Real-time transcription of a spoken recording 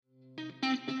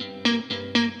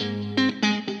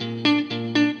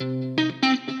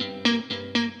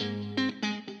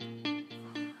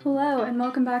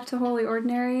welcome back to Holy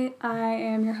Ordinary. I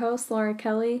am your host, Laura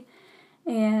Kelly,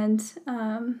 and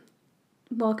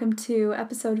welcome to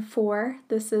episode 4.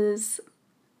 This is,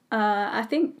 I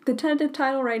think the tentative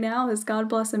title right now is God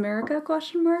Bless America, ?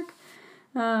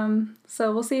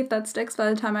 So we'll see if that sticks by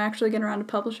the time I actually get around to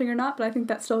publishing or not, but I think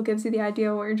that still gives you the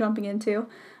idea of what you're jumping into.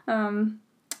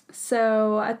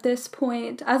 So at this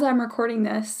point, as I'm recording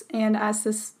this, and as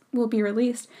this will be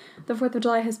released, the 4th of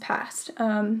July has passed,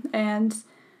 and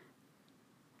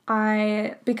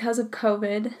I, because of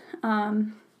COVID,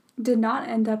 did not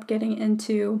end up getting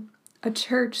into a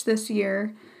church this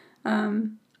year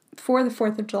for the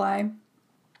 4th of July,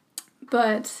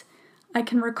 but I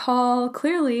can recall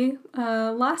clearly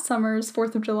last summer's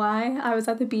 4th of July, I was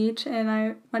at the beach and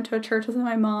I went to a church with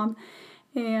my mom,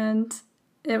 and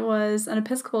it was an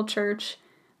Episcopal church,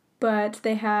 but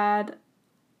they had,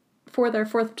 for their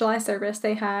 4th of July service,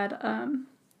 they had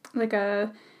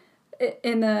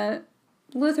in the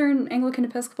Lutheran, Anglican,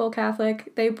 Episcopal,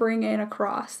 Catholic, they bring in a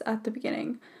cross at the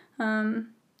beginning.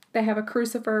 They have a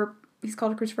crucifer, he's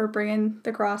called a crucifer, bringing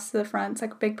the cross to the front. It's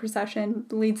like a big procession,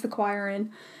 leads the choir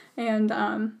in.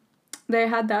 And they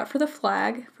had that for the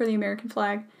flag, for the American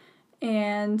flag,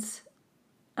 and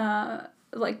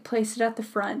placed it at the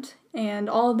front. And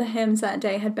all of the hymns that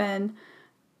day had been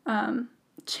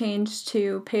changed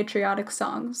to patriotic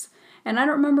songs. And I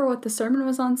don't remember what the sermon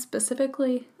was on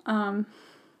specifically,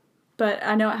 but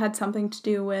I know it had something to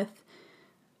do with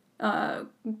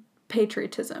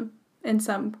patriotism in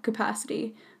some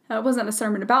capacity. It wasn't a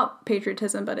sermon about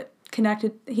patriotism, but it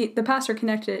the pastor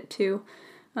connected it to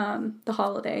the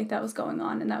holiday that was going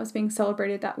on and that was being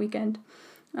celebrated that weekend.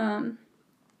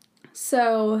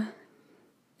 So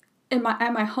at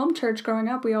my home church growing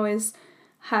up, we always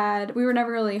we were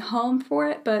never really home for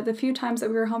it, but the few times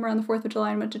that we were home around the 4th of July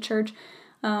and went to church,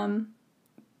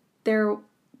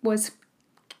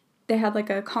 they had like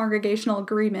a congregational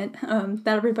agreement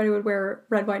that everybody would wear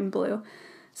red, white, and blue.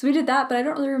 So we did that, but I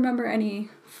don't really remember any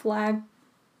flag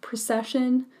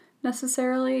procession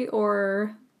necessarily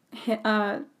or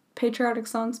patriotic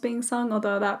songs being sung,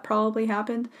 although that probably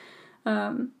happened.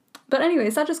 But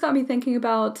anyways, that just got me thinking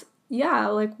about,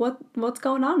 what's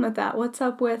going on with that? What's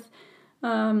up with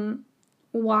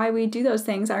why we do those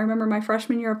things? I remember my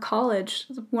freshman year of college,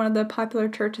 one of the popular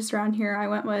churches around here, I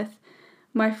went with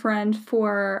my friend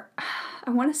for, I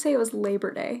want to say it was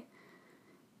Labor Day,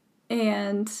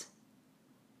 and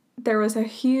there was a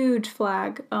huge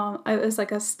flag. It was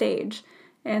like a stage,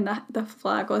 and the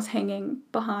flag was hanging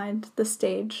behind the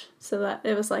stage, so that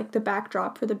it was like the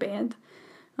backdrop for the band,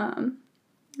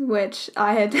 which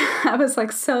I was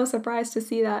like so surprised to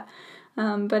see that,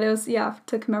 but it was,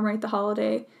 to commemorate the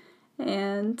holiday,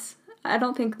 and I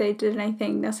don't think they did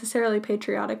anything necessarily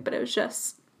patriotic, but it was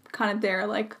just kind of there,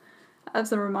 like,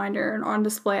 as a reminder and on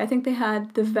display. I think they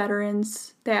had they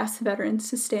asked the veterans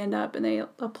to stand up and they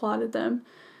applauded them.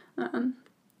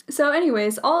 So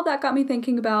anyways, all of that got me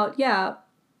thinking about,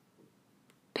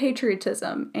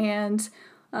 patriotism. And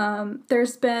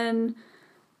there's been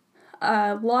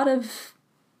a lot of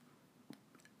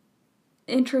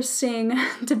interesting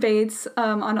debates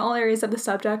on all areas of the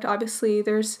subject. Obviously,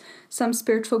 there's some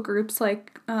spiritual groups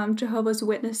like Jehovah's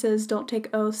Witnesses don't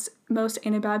take oaths. Most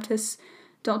Anabaptists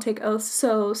don't take oaths,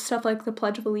 so stuff like the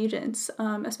Pledge of Allegiance,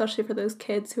 especially for those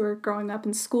kids who are growing up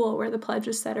in school where the pledge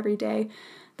is said every day,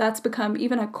 that's become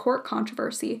even a court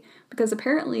controversy, because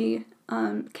apparently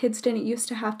kids didn't used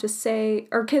to have to say,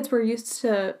 or kids were used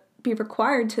to be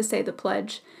required to say the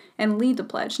pledge and lead the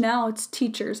pledge. Now it's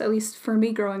teachers, at least for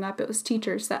me growing up, it was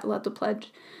teachers that led the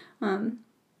pledge.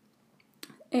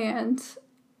 And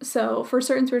so for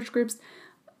certain spiritual groups,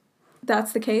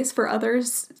 that's the case. For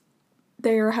others,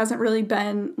 there hasn't really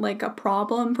been like a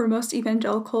problem for most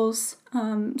evangelicals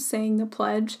saying the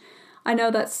pledge. I know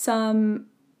that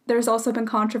there's also been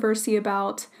controversy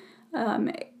about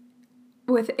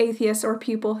with atheists or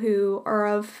people who are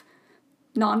of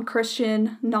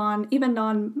non-Christian, even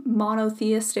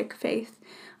non-monotheistic faith,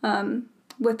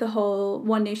 with the whole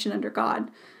one nation under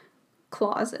God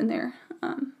clause in there,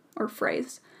 or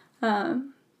phrase.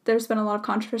 There's been a lot of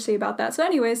controversy about that. So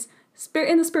anyways,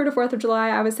 in the spirit of 4th of July,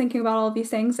 I was thinking about all of these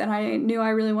things, and I knew I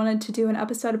really wanted to do an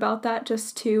episode about that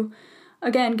just to,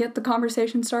 again, get the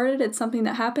conversation started. It's something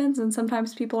that happens, and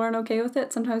sometimes people aren't okay with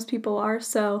it. Sometimes people are,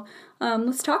 so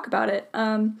let's talk about it.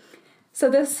 So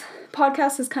this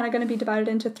podcast is kind of going to be divided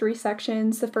into 3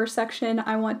 sections. The first section,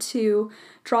 I want to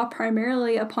draw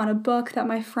primarily upon a book that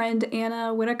my friend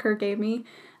Anna Whitaker gave me,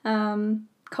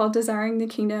 called Desiring the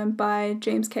Kingdom by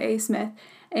James K.A. Smith.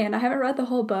 And I haven't read the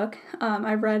whole book.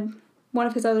 I've read one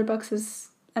of his other books, is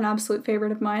an absolute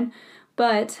favorite of mine.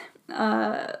 But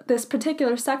this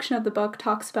particular section of the book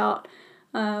talks about,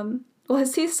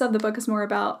 his thesis of the book is more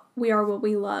about we are what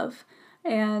we love.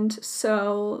 And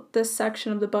so this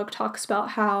section of the book talks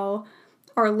about how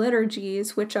our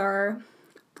liturgies, which are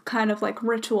kind of like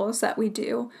rituals that we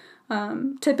do,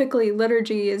 typically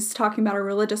liturgy is talking about a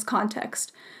religious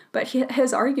context, but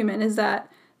his argument is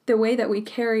that the way that we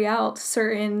carry out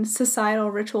certain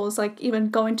societal rituals, like even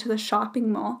going to the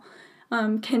shopping mall,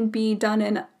 can be done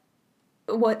in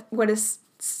what is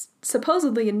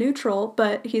supposedly a neutral,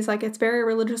 but he's like, it's very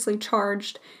religiously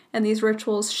charged, and these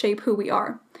rituals shape who we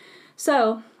are.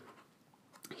 So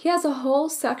he has a whole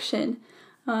section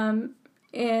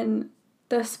in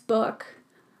this book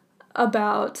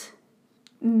about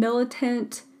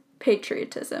militant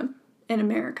patriotism in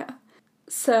America.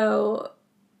 So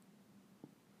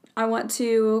I want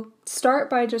to start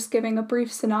by just giving a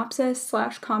brief synopsis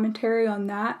 / commentary on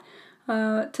that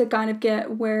to kind of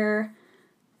get where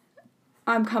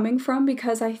I'm coming from,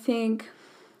 because I think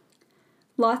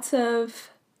lots of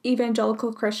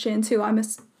evangelical Christians who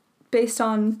based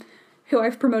on who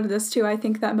I've promoted this to, I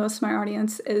think that most of my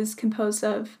audience is composed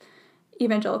of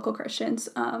evangelical Christians,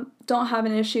 don't have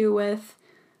an issue with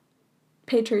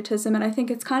patriotism, and I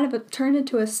think it's kind of turned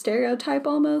into a stereotype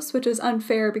almost, which is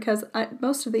unfair, because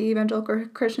most of the evangelical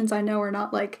Christians I know are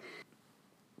not like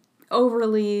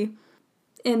overly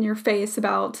in your face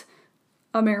about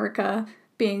America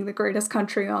being the greatest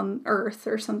country on earth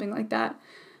or something like that.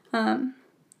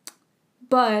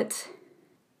 But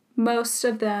most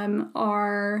of them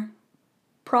are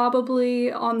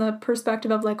probably on the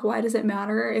perspective of like, why does it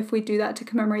matter if we do that to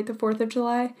commemorate the 4th of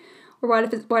July? Or why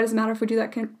does it matter if we do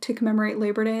that to commemorate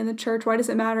Labor Day in the church? Why does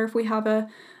it matter if we have an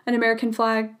American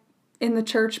flag in the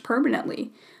church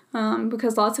permanently?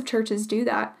 Because lots of churches do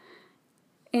that.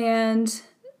 And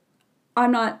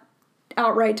I'm not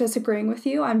outright disagreeing with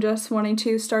you. I'm just wanting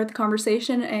to start the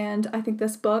conversation, and I think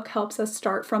this book helps us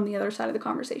start from the other side of the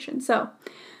conversation. So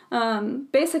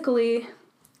basically,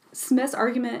 Smith's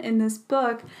argument in this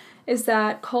book is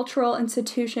that cultural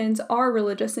institutions are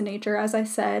religious in nature, as I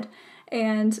said,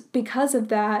 and because of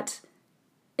that,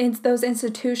 those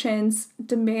institutions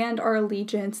demand our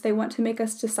allegiance. They want to make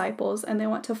us disciples, and they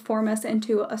want to form us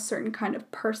into a certain kind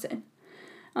of person.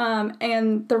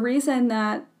 And the reason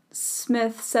that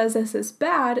Smith says this is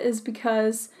bad is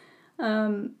because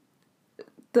the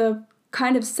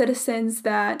kind of citizens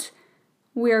that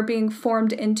we are being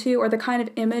formed into, or the kind of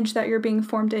image that you're being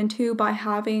formed into by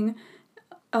having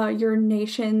your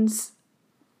nation's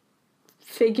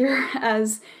figure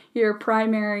as your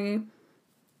primary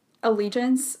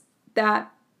allegiance,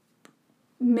 that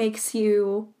makes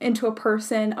you into a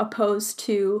person opposed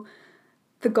to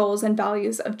the goals and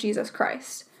values of Jesus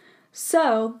Christ.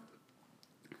 So,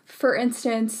 for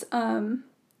instance, the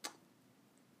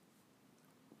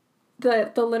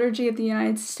Liturgy of the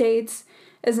United States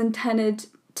is intended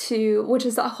to, which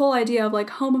is the whole idea of like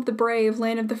home of the brave,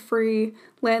 land of the free,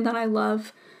 land that I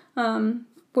love,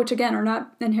 which again are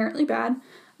not inherently bad,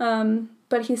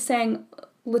 but he's saying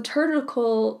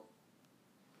liturgical,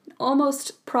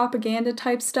 almost propaganda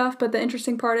type stuff, but the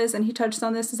interesting part is, and he touched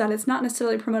on this, is that it's not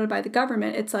necessarily promoted by the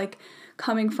government, it's like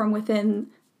coming from within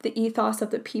the ethos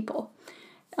of the people.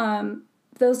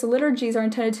 Those liturgies are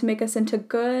intended to make us into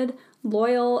good,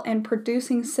 loyal, and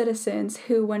producing citizens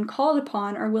who, when called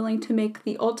upon, are willing to make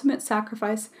the ultimate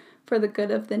sacrifice for the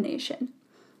good of the nation.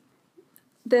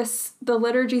 The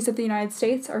liturgies of the United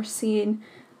States are seen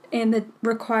in the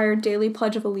required daily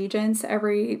Pledge of Allegiance.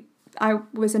 I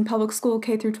was in public school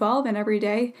K through 12, and every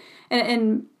day,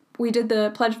 and we did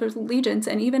the Pledge of Allegiance,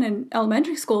 and even in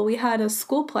elementary school, we had a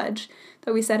school pledge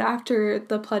that we said after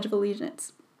the Pledge of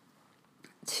Allegiance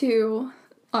to,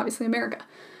 obviously, America.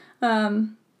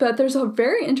 But there's a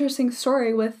very interesting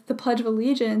story with the Pledge of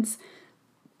Allegiance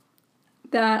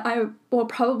that I will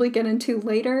probably get into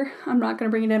later. I'm not going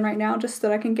to bring it in right now just so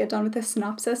that I can get done with this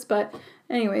synopsis. But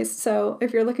anyways, so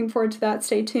if you're looking forward to that,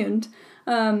 stay tuned.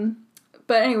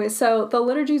 But anyways, so the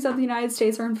liturgies of the United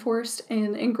States are enforced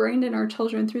and ingrained in our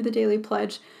children through the daily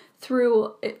pledge,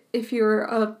 through, if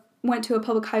you're went to a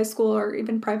public high school or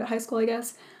even private high school, I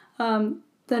guess,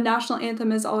 the national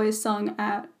anthem is always sung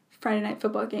at Friday night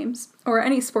football games, or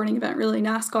any sporting event, really,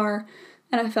 NASCAR,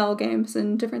 NFL games,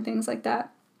 and different things like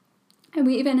that. And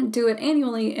we even do it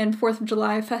annually in 4th of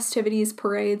July festivities,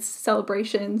 parades,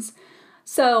 celebrations.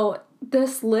 So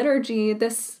this liturgy,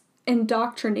 this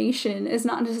indoctrination is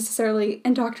not necessarily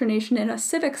indoctrination in a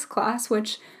civics class,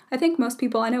 which I think most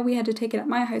people, I know we had to take it at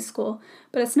my high school,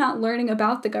 but it's not learning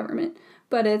about the government,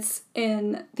 but it's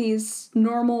in these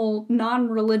normal,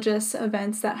 non-religious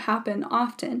events that happen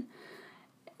often,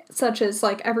 such as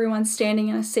like everyone standing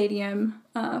in a stadium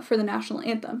for the national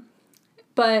anthem.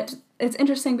 But it's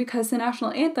interesting because the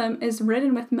national anthem is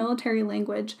written with military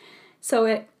language, so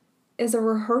it is a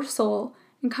rehearsal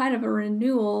and kind of a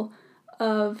renewal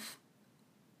of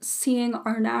seeing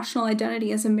our national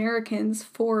identity as Americans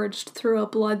forged through a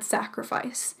blood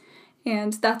sacrifice.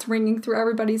 And that's ringing through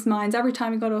everybody's minds every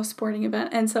time you go to a sporting event.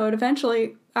 And so it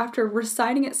eventually, after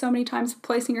reciting it so many times,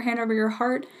 placing your hand over your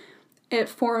heart, it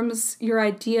forms your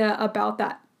idea about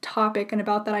that topic and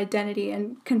about that identity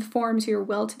and conforms your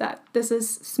will to that. This is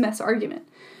Smith's argument.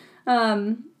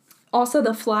 Also,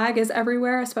 the flag is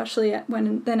everywhere, especially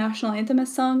when the national anthem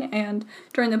is sung, and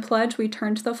during the pledge, we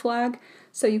turn to the flag,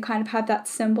 so you kind of have that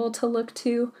symbol to look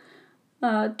to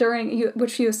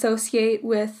which you associate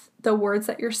with the words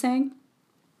that you're saying.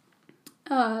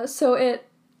 So it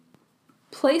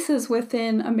places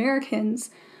within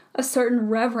Americans a certain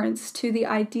reverence to the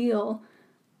ideal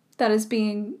that is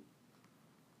being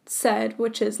said,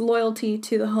 which is loyalty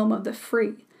to the home of the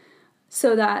free,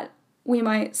 so that we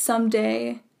might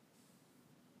someday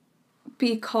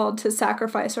be called to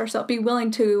sacrifice ourselves, be willing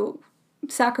to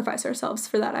sacrifice ourselves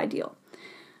for that ideal.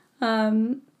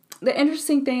 The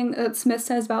interesting thing that Smith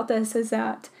says about this is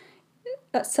that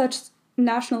such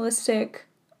nationalistic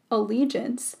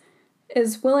allegiance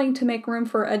is willing to make room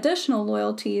for additional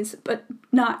loyalties, but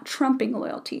not trumping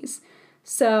loyalties.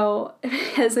 So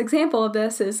his example of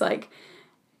this is like,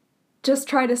 just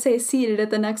try to stay seated at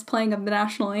the next playing of the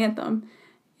national anthem,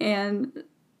 and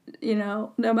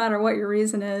no matter what your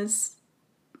reason is,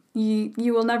 you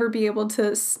will never be able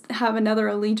to have another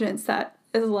allegiance that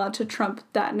is allowed to trump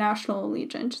that national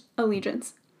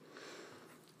allegiance.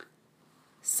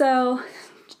 So,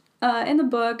 in the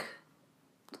book,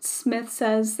 Smith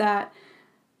says that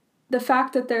the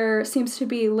fact that there seems to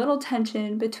be little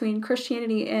tension between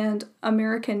Christianity and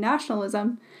American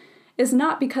nationalism is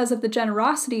not because of the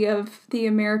generosity of the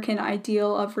American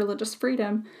ideal of religious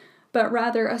freedom, but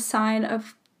rather a sign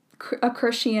of a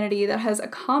Christianity that has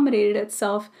accommodated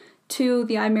itself to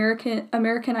the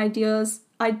American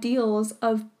ideals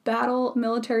of battle,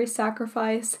 military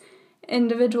sacrifice,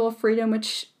 individual freedom,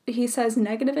 which he says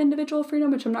negative individual freedom,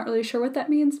 which I'm not really sure what that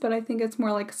means, but I think it's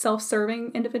more like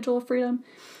self-serving individual freedom,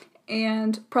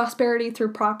 and prosperity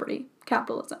through property,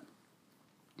 capitalism.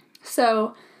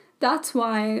 So that's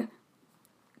why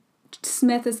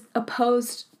Smith is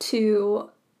opposed to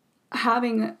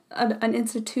having an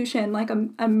institution like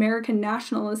American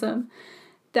nationalism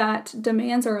that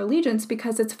demands our allegiance,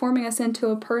 because it's forming us into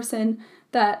a person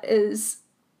that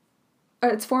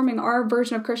it's forming our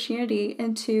version of Christianity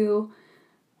into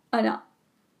an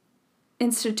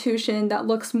institution that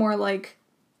looks more like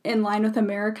in line with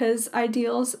America's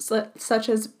ideals, such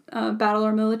as battle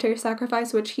or military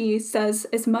sacrifice, which he says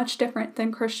is much different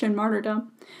than Christian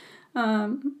martyrdom.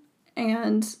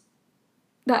 And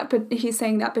he's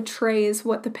saying that betrays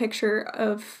what the picture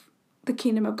of the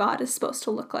kingdom of God is supposed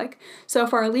to look like. So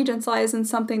if our allegiance lies in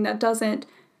something that doesn't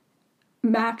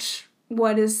match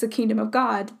what is the kingdom of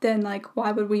God, then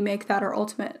why would we make that our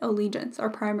ultimate allegiance, our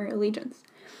primary allegiance?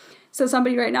 So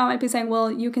somebody right now might be saying,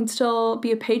 well, you can still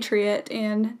be a patriot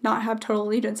and not have total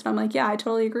allegiance. And I'm like, yeah, I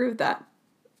totally agree with that.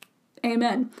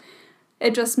 Amen.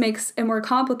 It just makes it more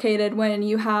complicated when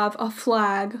you have a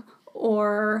flag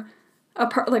or a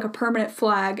permanent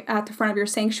flag at the front of your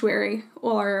sanctuary,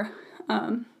 or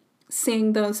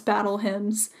sing those battle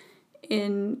hymns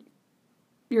in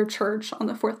your church on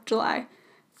the 4th of July.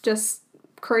 Just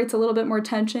creates a little bit more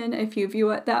tension if you view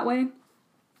it that way.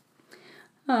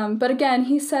 But again,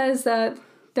 he says that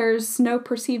there's no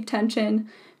perceived tension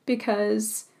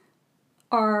because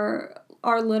our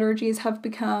liturgies have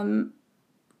become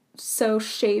so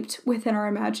shaped within our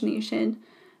imagination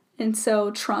and so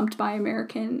trumped by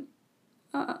American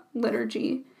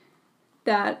liturgy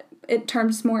that it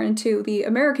turns more into the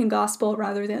American gospel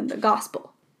rather than the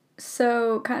gospel.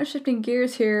 So kind of shifting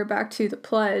gears here back to the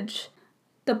pledge.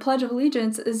 The Pledge of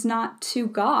Allegiance is not to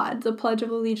God. The Pledge of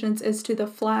Allegiance is to the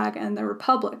flag and the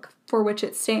republic for which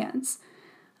it stands.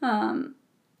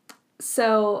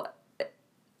 So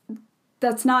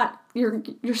that's not, you're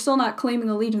still not claiming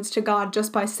allegiance to God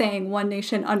just by saying one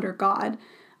nation under God.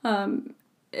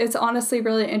 It's honestly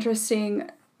really interesting,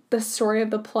 the story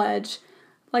of the pledge.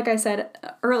 Like I said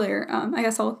earlier, I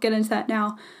guess I'll get into that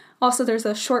now. Also, there's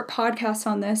a short podcast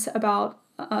on this about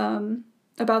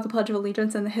the Pledge of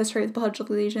Allegiance and the history of the Pledge of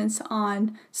Allegiance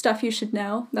on Stuff You Should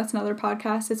Know. That's another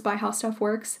podcast. It's by How Stuff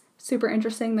Works. Super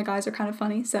interesting. The guys are kind of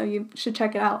funny, so you should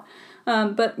check it out.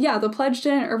 But yeah, the pledge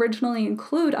didn't originally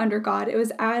include under God. It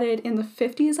was added in the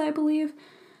 50s, I believe,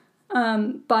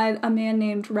 by a man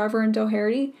named Reverend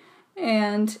Doherty,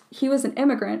 and he was an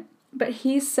immigrant, but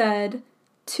he said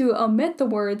to omit the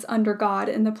words "under God"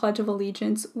 in the Pledge of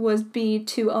Allegiance would be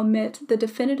to omit the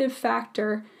definitive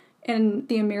factor in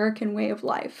the American way of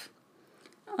life.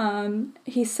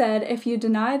 He said, if you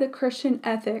deny the Christian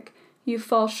ethic, you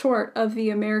fall short of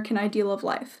the American ideal of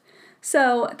life.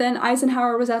 So then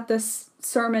Eisenhower was at this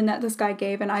sermon that this guy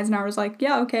gave, and Eisenhower was like,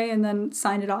 yeah, okay, and then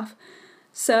signed it off.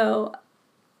 So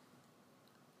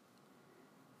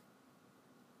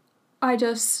I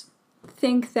just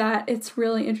think that it's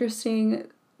really interesting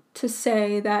to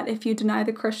say that if you deny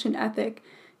the Christian ethic,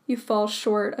 you fall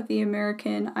short of the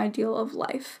American ideal of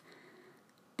life.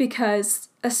 Because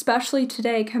especially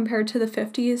today compared to the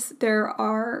 50s, there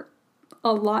are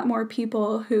a lot more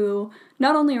people who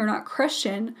not only are not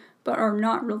Christian, but are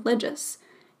not religious.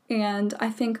 And I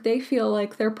think they feel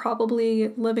like they're probably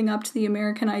living up to the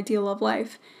American ideal of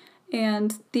life.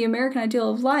 And the American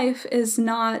ideal of life is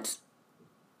not,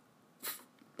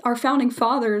 our founding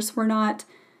fathers were not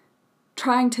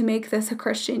trying to make this a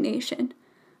Christian nation.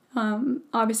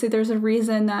 Obviously, there's a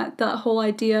reason that the whole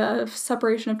idea of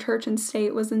separation of church and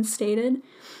state was instated.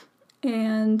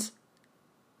 And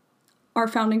our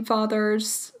founding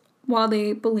fathers, while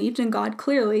they believed in God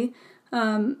clearly,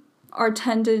 are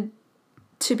tended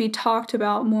to be talked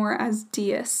about more as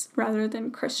deists rather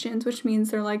than Christians, which means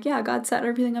they're like, yeah, God set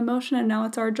everything in motion and now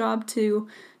it's our job to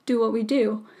do what we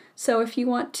do. So if you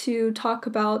want to talk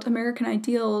about American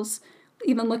ideals,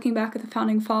 even looking back at the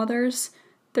founding fathers,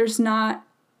 there's not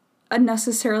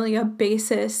necessarily a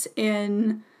basis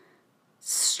in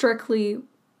strictly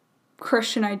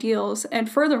Christian ideals. And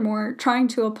furthermore, trying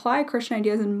to apply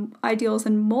Christian ideals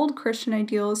and mold Christian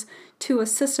ideals to a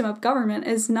system of government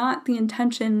is not the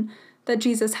intention that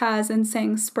Jesus has in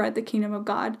saying spread the kingdom of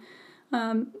God.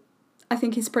 I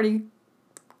think he's pretty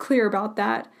clear about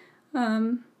that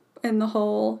in the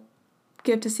whole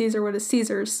give to Caesar what is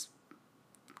Caesar's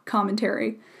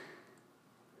commentary.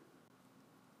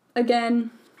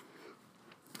 Again,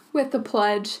 with the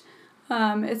pledge,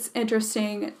 it's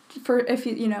interesting for if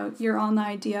you're on the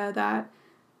idea that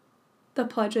the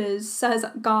pledges says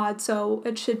God, so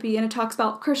it should be, and it talks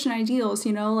about Christian ideals,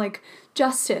 like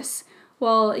justice.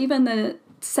 Well, even the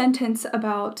sentence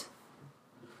about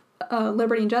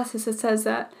liberty and justice, it says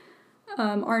that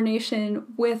our nation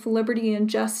with liberty and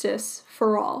justice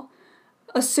for all,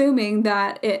 assuming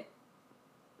that it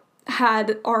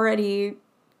had already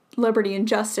liberty and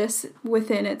justice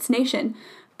within its nation.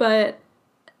 But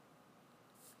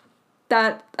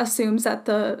that assumes that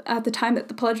at the time that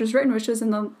the pledge was written, which was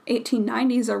in the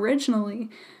 1890s originally,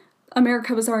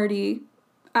 America was already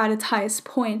at its highest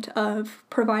point of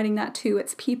providing that to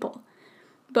its people.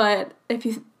 But if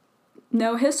you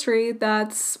know history,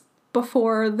 that's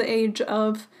before the age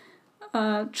of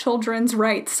children's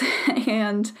rights,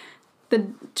 and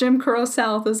the Jim Crow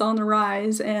South is on the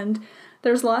rise, and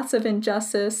there's lots of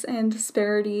injustice and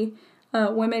disparity.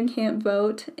 Women can't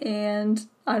vote, and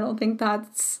I don't think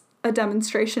that's a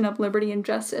demonstration of liberty and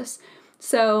justice.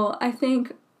 So I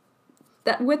think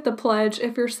that with the pledge,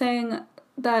 if you're saying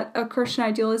that a Christian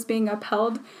ideal is being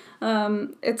upheld,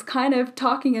 it's kind of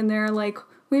talking in there like,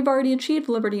 we've already achieved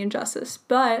liberty and justice,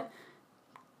 but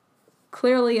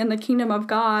clearly in the kingdom of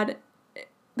God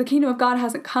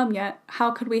hasn't come yet.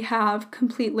 How could we have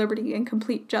complete liberty and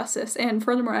complete justice? And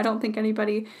furthermore, I don't think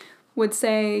anybody would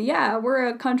say, yeah, we're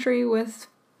a country with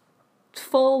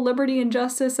full liberty and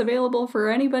justice available for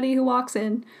anybody who walks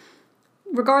in,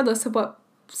 regardless of what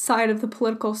side of the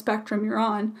political spectrum you're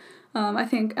on. I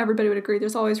think everybody would agree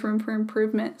there's always room for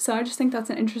improvement. So I just think that's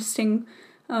an interesting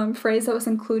phrase that was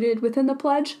included within the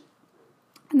pledge.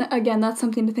 And again, that's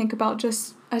something to think about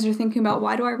just as you're thinking about,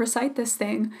 why do I recite this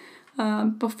thing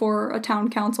before a town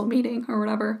council meeting or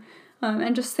whatever,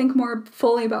 and just think more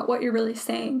fully about what you're really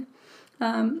saying.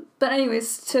 But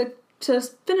anyways, to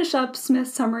finish up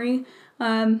Smith's summary,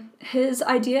 his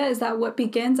idea is that what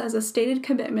begins as a stated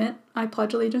commitment, I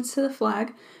pledge allegiance to the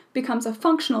flag, becomes a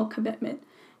functional commitment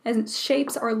and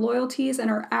shapes our loyalties and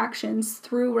our actions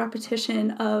through repetition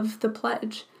of the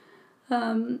pledge.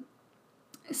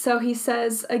 So he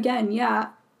says, again, yeah,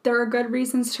 there are good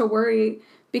reasons to worry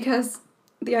because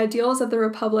the ideals of the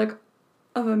Republic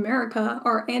of America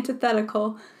are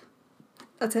antithetical,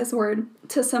 that's his word,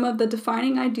 to some of the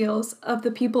defining ideals of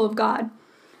the people of God.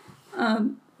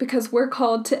 Because we're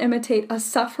called to imitate a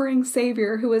suffering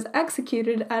Savior who was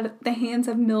executed at the hands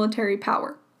of military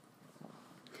power.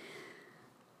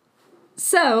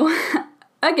 So,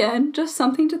 again, just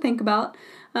something to think about.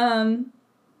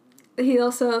 He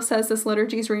also says this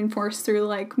liturgy is reinforced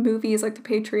through movies like The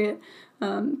Patriot,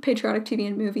 patriotic TV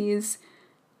and movies,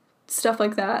 stuff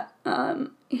like that.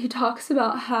 He talks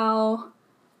about how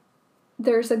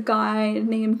there's a guy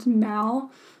named Mao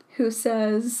who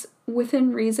says,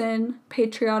 within reason,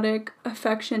 patriotic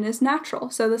affection is natural.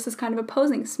 So this is kind of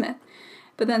opposing Smith.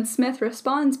 But then Smith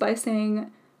responds by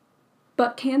saying,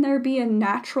 but can there be a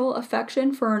natural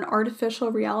affection for an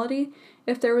artificial reality?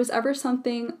 If there was ever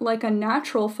something like a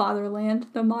natural fatherland,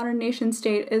 the modern nation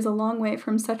state is a long way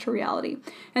from such a reality.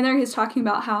 And there he's talking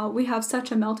about how we have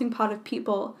such a melting pot of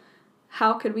people.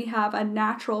 How could we have a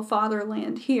natural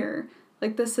fatherland here?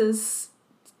 Like, this is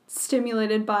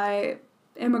stimulated by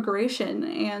immigration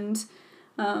and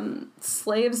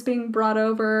slaves being brought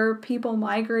over, people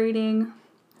migrating,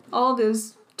 all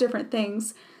those different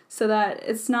things. So that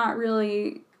it's not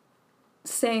really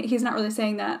saying, he's not really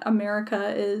saying that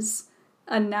America is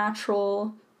a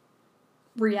natural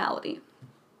reality.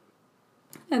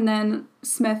 And then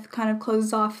Smith kind of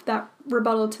closes off that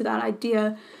rebuttal to that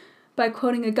idea by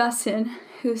quoting Augustine,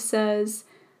 who says,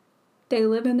 they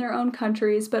live in their own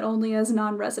countries, but only as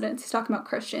non-residents. He's talking about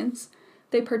Christians.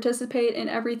 They participate in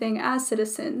everything as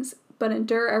citizens, but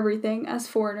endure everything as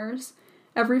foreigners.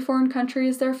 Every foreign country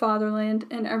is their fatherland,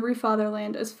 and every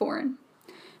fatherland is foreign.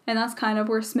 And that's kind of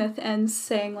where Smith ends,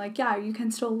 saying, like, yeah, you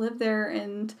can still live there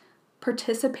and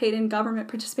participate in government,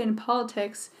 participate in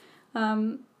politics,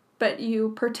 but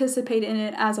you participate in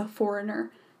it as a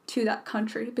foreigner to that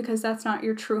country, because that's not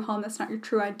your true home, that's not your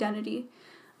true identity.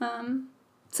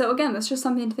 So again, that's just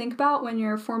something to think about when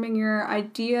you're forming your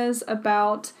ideas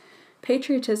about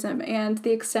patriotism and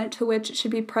the extent to which it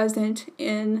should be present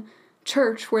in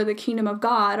church, where the kingdom of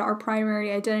God, our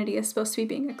primary identity, is supposed to be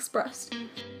being expressed.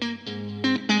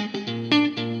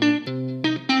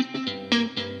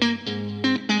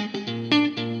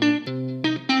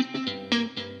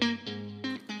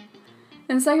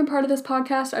 In the second part of this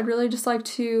podcast, I'd really just like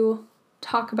to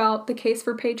talk about the case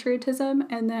for patriotism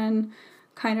and then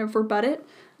kind of rebut it.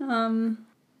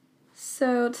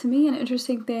 So to me, an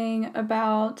interesting thing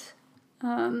about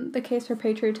the case for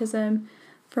patriotism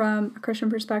from a Christian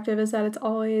perspective is that it's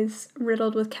always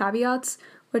riddled with caveats,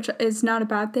 which is not a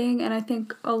bad thing. And I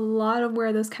think a lot of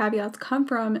where those caveats come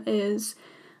from is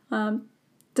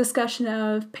discussion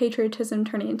of patriotism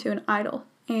turning into an idol.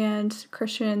 And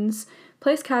Christians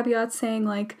place caveats saying,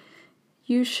 like,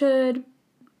 you should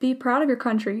be proud of your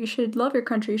country, you should love your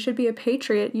country, you should be a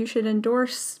patriot, you should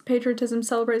endorse patriotism,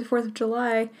 celebrate the 4th of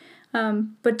July,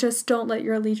 but just don't let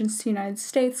your allegiance to the United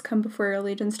States come before your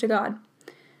allegiance to God.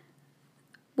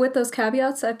 With those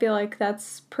caveats, I feel like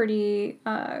that's pretty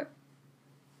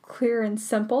clear and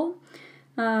simple.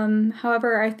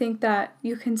 However, I think that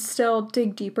you can still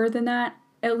dig deeper than that,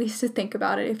 at least to think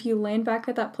about it. If you land back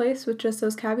at that place with just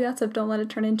those caveats of don't let it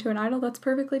turn into an idol, that's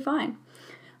perfectly fine.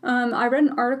 I read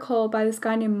an article by this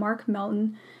guy named Mark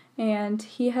Melton, and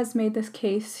he has made this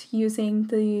case using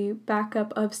the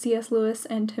backup of C.S. Lewis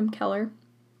and Tim Keller.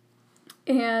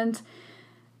 And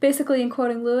basically, in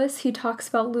quoting Lewis, he talks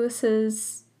about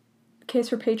Lewis's case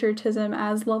for patriotism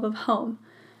as love of home.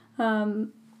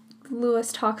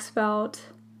 Lewis talks about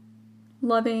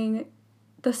loving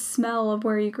the smell of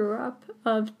where you grew up,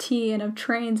 of tea and of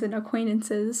trains and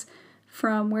acquaintances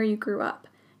from where you grew up,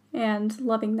 and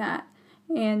loving that.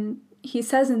 And he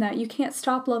says in that you can't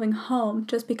stop loving home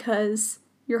just because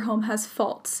your home has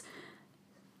faults.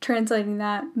 Translating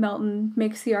that, Melton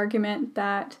makes the argument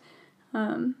that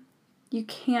you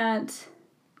can't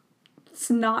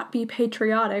not be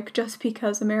patriotic just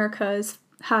because America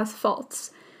has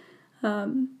faults. But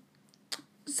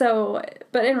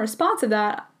in response to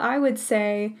that, I would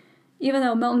say, even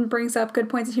though Melton brings up good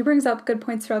points, he brings up good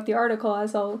points throughout the article,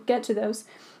 as I'll get to those,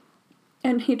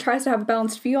 and he tries to have a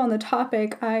balanced view on the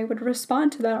topic, I would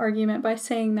respond to that argument by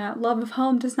saying that love of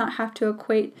home does not have to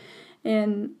equate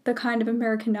in the kind of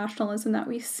American nationalism that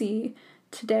we see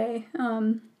today.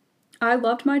 I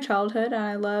loved my childhood, and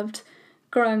I loved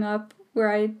growing up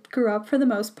where I grew up for the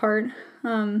most part,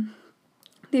 the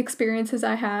experiences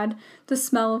I had, the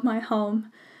smell of my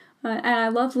home, and I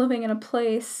loved living in a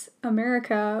place,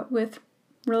 America, with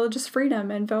religious freedom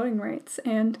and voting rights,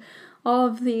 and all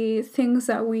of the things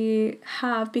that we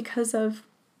have because of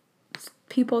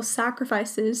people's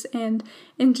sacrifices and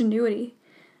ingenuity.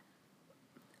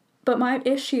 But my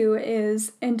issue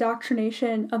is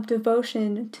indoctrination of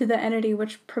devotion to the entity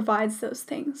which provides those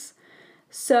things.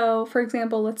 So, for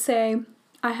example, let's say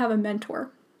I have a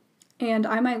mentor, and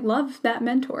I might love that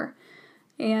mentor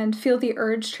and feel the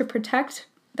urge to protect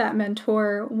that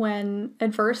mentor when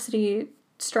adversity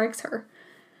strikes her.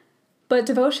 But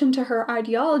devotion to her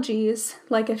ideologies,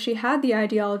 like if she had the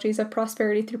ideologies of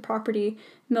prosperity through property,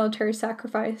 military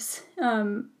sacrifice,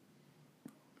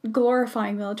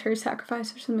 glorifying military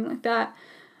sacrifice or something like that,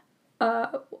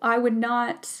 I would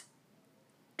not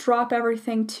drop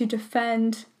everything to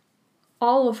defend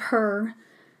all of her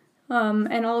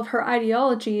and all of her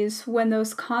ideologies when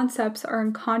those concepts are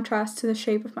in contrast to the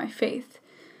shape of my faith.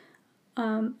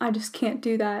 I just can't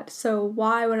do that. So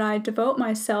why would I devote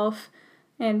myself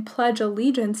and pledge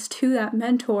allegiance to that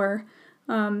mentor,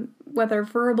 whether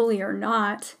verbally or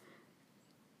not,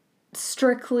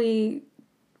 strictly,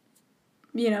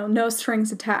 no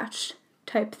strings attached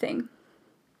type thing?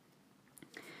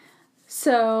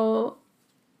 So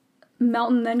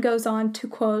Melton then goes on to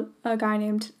quote a guy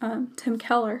named Tim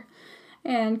Keller.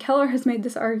 And Keller has made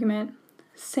this argument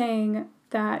saying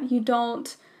that you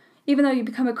don't, even though you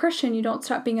become a Christian, you don't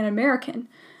stop being an American.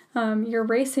 Your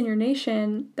race and your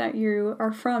nation that you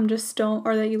are from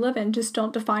or that you live in, just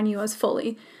don't define you as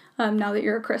fully now that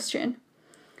you're a Christian.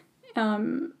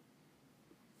 And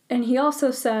he also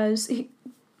says,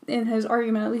 in his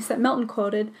argument, at least that Melton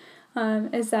quoted,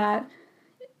 is that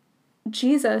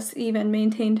Jesus even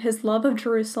maintained his love of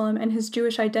Jerusalem and his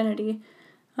Jewish identity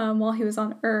while he was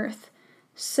on earth.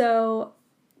 So,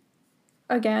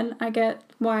 again, I get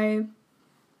where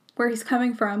he's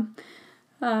coming from.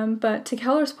 But to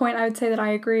Keller's point, I would say that I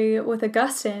agree with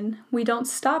Augustine. We don't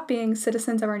stop being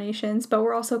citizens of our nations, but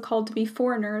we're also called to be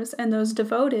foreigners and those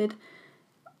devoted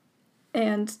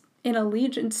and in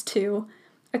allegiance to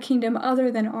a kingdom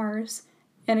other than ours,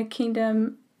 and a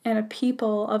kingdom and a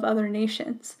people of other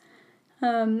nations.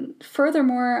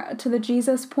 Furthermore, to the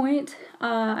Jesus point,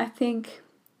 I think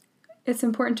it's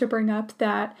important to bring up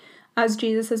that as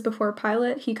Jesus is before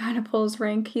Pilate, he kind of pulls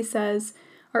rank.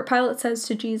 Pilate says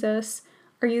to Jesus,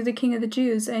 "Are you the king of the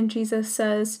Jews?" And Jesus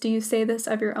says, "Do you say this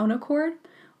of your own accord,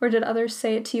 or did others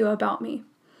say it to you about me?"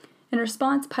 In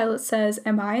response, Pilate says,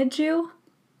 "Am I a Jew?"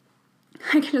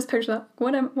 I can just picture that.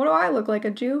 What do I look like, a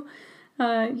Jew?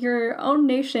 Your own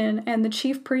nation and the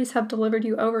chief priests have delivered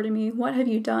you over to me. What have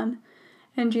you done?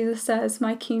 And Jesus says,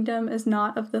 "My kingdom is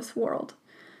not of this world."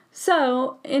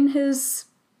 So, in his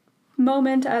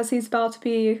moment as he's about to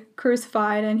be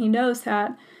crucified, and he knows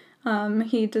that,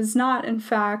 he does not, in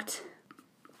fact,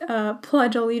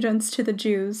 pledge allegiance to the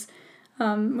Jews,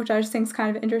 which I just think is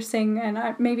kind of interesting, and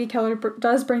maybe Keller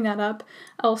does bring that up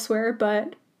elsewhere,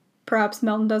 but perhaps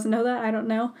Melton doesn't know that, I don't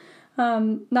know.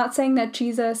 Not saying that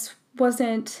Jesus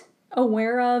wasn't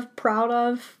aware of, proud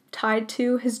of, tied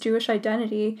to his Jewish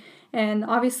identity, and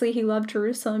obviously he loved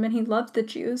Jerusalem and he loved the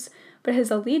Jews, but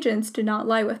his allegiance did not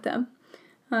lie with them.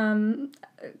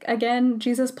 Again,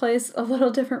 Jesus plays a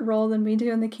little different role than we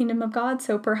do in the kingdom of God,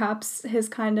 so perhaps his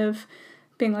kind of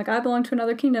being like, I belong to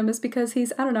another kingdom, is because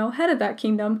he's, head of that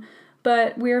kingdom,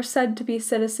 but we are said to be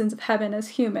citizens of heaven as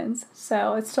humans,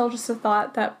 so it's still just a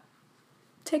thought that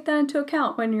take that into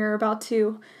account when you're about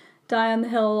to die on the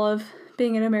hill of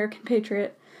being an American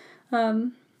patriot.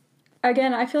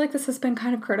 Again, I feel like this has been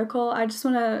kind of critical. I just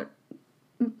want to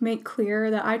make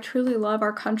clear that I truly love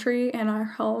our country and our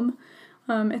home.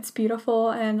 It's beautiful,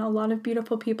 and a lot of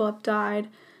beautiful people have died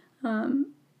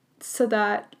so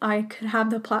that I could have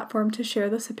the platform to share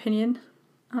this opinion.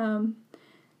 The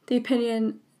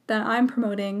opinion that I'm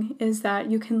promoting is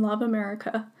that you can love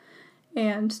America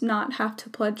and not have to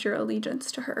pledge your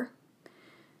allegiance to her.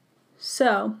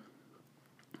 So,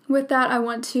 with that, I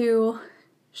want to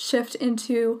shift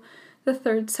into the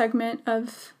third segment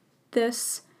of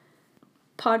this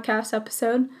podcast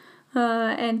episode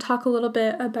and talk a little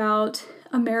bit about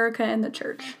America and the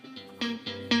church.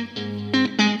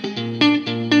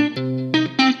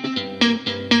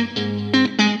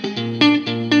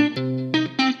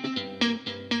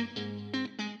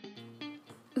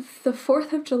 The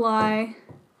 4th of July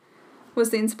was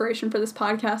the inspiration for this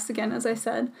podcast, again, as I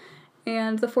said.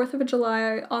 And the 4th of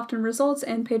July often results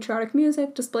in patriotic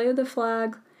music, display of the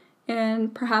flag,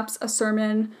 and perhaps a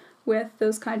sermon with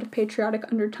those kind of patriotic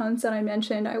undertones that I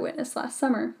mentioned I witnessed last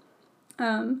summer.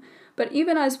 But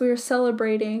even as we were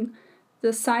celebrating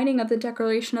the signing of the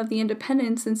Declaration of the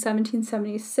Independence in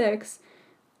 1776,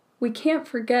 we can't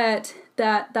forget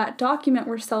that that document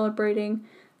we're celebrating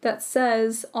that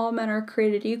says all men are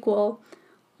created equal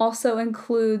also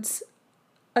includes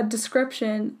a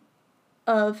description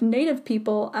of Native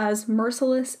people as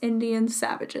merciless Indian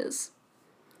savages.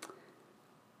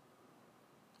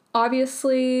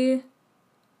 Obviously,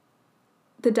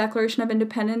 the Declaration of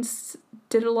Independence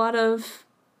did a lot of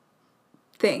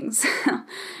things.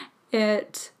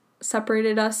 It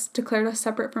separated us, declared us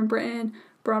separate from Britain,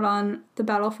 brought on the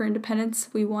battle for independence.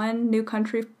 We won, new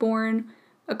country born,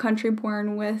 a country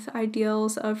born with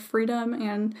ideals of freedom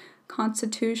and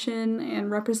constitution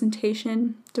and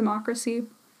representation, democracy.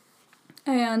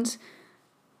 And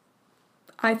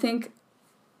I think,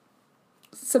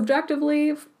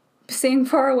 subjectively, seeing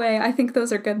far away, I think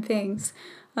those are good things.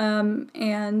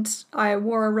 And I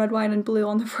wore red, white, and blue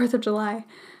on the 4th of July.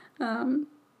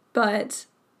 But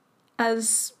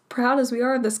as proud as we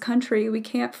are of this country, we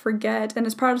can't forget, and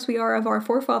as proud as we are of our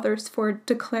forefathers for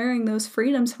declaring those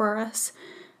freedoms for us,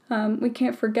 we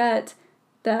can't forget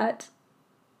that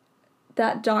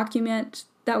that document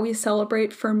that we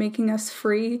celebrate for making us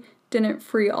free didn't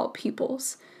free all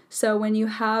peoples. So when you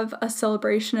have a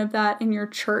celebration of that in your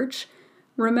church,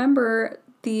 remember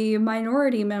the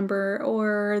minority member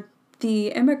or the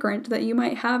immigrant that you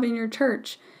might have in your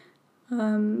church,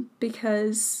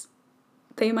 because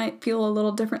they might feel a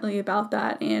little differently about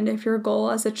that. And if your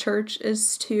goal as a church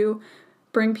is to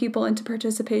bring people into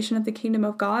participation of the kingdom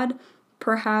of God,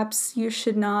 perhaps you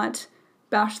should not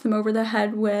bash them over the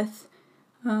head with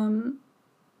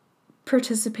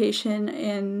participation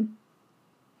in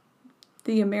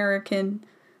the American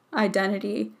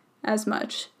identity as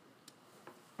much.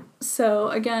 So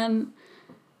again,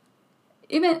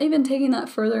 even taking that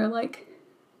further, like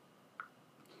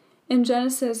in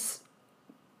Genesis,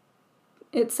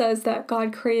 it says that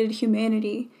God created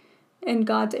humanity in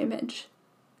God's image.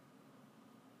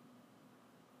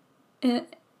 In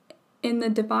the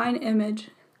divine image,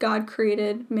 God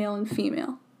created male and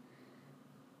female.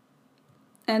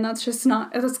 And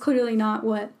that's clearly not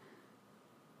what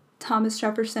Thomas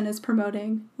Jefferson is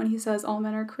promoting when he says all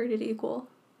men are created equal.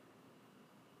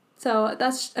 So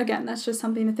that's just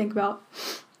something to think about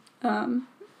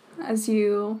as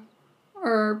you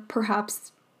are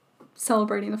perhaps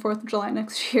celebrating the 4th of July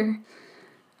next year.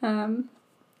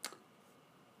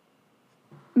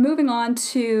 Moving on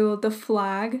to the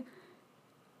flag,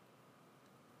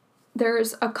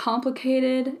 there's a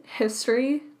complicated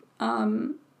history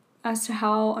as to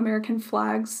how American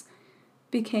flags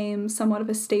became somewhat of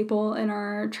a staple in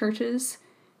our churches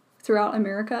throughout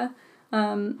America.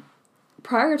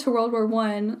 Prior to World War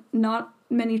I, not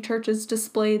many churches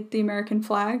displayed the American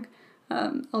flag.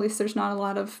 At least there's not a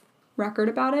lot of record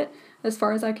about it, as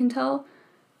far as I can tell.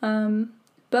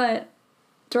 But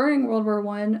during World War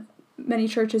I, many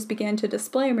churches began to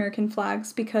display American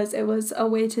flags because it was a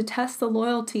way to test the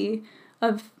loyalty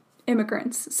of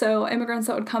immigrants. So immigrants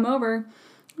that would come over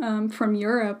from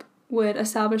Europe would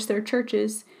establish their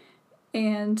churches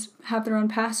and have their own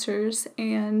pastors,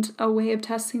 and a way of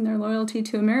testing their loyalty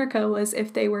to America was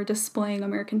if they were displaying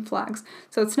American flags.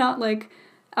 So it's not like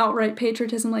outright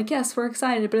patriotism, like, yes, we're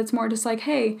excited, but it's more just like,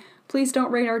 hey, please don't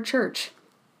raid our church.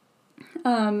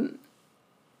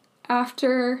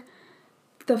 After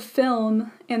the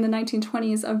film in the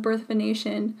 1920s of Birth of a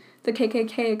Nation, the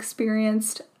KKK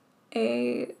experienced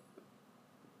a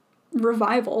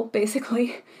revival,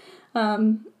 basically.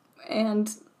 And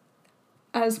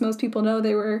as most people know,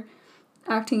 they were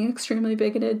acting extremely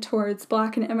bigoted towards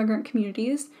Black and immigrant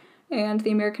communities, and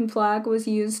the American flag was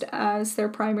used as their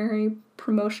primary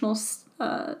promotional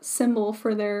symbol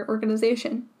for their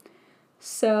organization.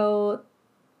 So,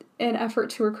 in an effort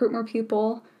to recruit more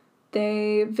people,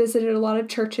 they visited a lot of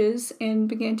churches and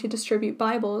began to distribute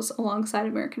Bibles alongside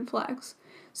American flags.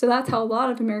 So that's how a lot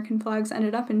of American flags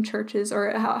ended up in churches,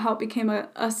 or how it became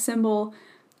a symbol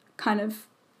kind of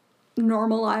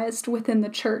normalized within the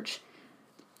church.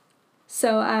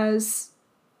 So as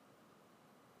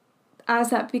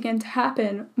that began to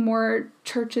happen, more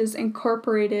churches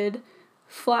incorporated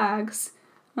flags,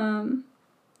 and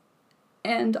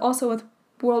also with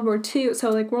World War II, so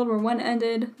like World War I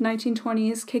ended,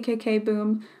 1920s, KKK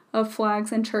boom of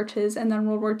flags in churches, and then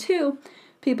World War II,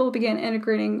 people began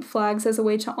integrating flags as a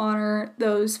way to honor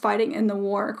those fighting in the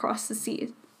war across the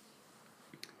seas.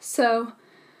 So,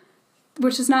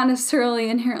 which is not necessarily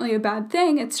inherently a bad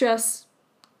thing, it's just,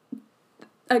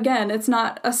 again, it's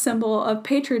not a symbol of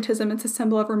patriotism, it's a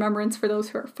symbol of remembrance for those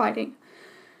who are fighting.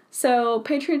 So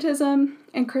patriotism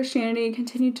and Christianity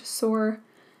continued to soar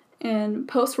in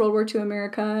post-World War II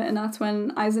America, and that's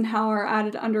when Eisenhower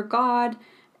added under God,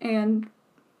 and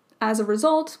as a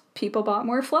result, people bought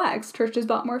more flags, churches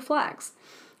bought more flags.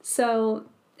 So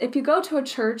if you go to a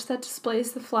church that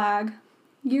displays the flag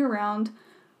year-round,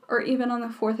 or even on the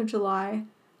 4th of July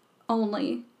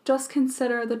only, just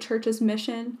consider the church's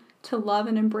mission to love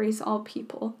and embrace all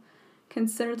people.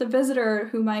 Consider the visitor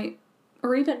who might,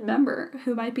 or even member,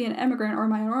 who might be an immigrant or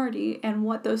minority, and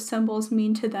what those symbols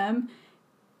mean to them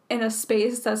in a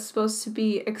space that's supposed to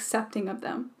be accepting of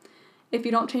them. If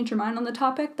you don't change your mind on the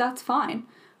topic, that's fine.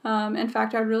 In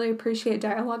fact, I'd really appreciate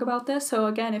dialogue about this. So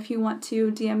again, if you want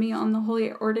to DM me on the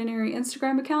Holy Ordinary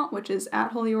Instagram account, which is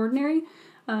 @HolyOrdinary,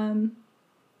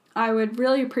 I would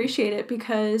really appreciate it,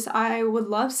 because I would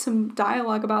love some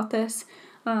dialogue about this,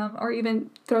 or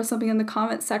even throw something in the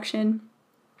comment section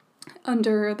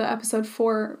under the episode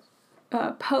 4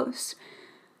 post.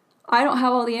 I don't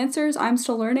have all the answers. I'm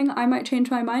still learning. I might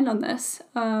change my mind on this.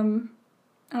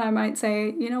 And I might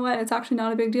say, you know what, it's actually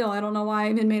not a big deal. I don't know why I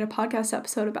even made a podcast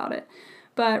episode about it.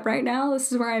 But right now,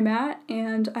 this is where I'm at,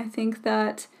 and I think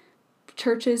that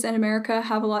churches in America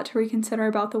have a lot to reconsider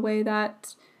about the way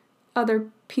that other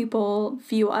people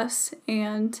view us,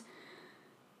 and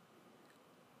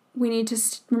we need to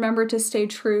remember to stay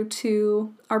true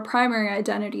to our primary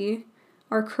identity,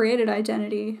 our created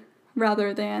identity,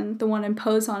 rather than the one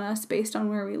imposed on us based on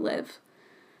where we live.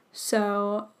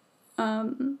 So,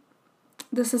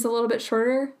 this is a little bit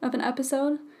shorter of an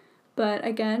episode, but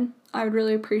again, I would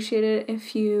really appreciate it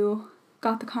if you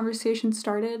got the conversation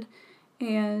started,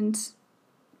 and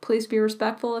please be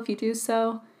respectful if you do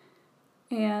so.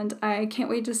 And I can't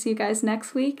wait to see you guys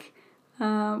next week,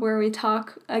 where we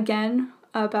talk again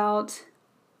about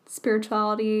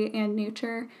spirituality and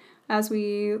nature as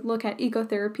we look at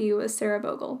ecotherapy with Sarah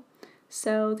Vogel.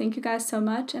 So thank you guys so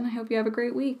much, and I hope you have a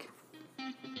great week.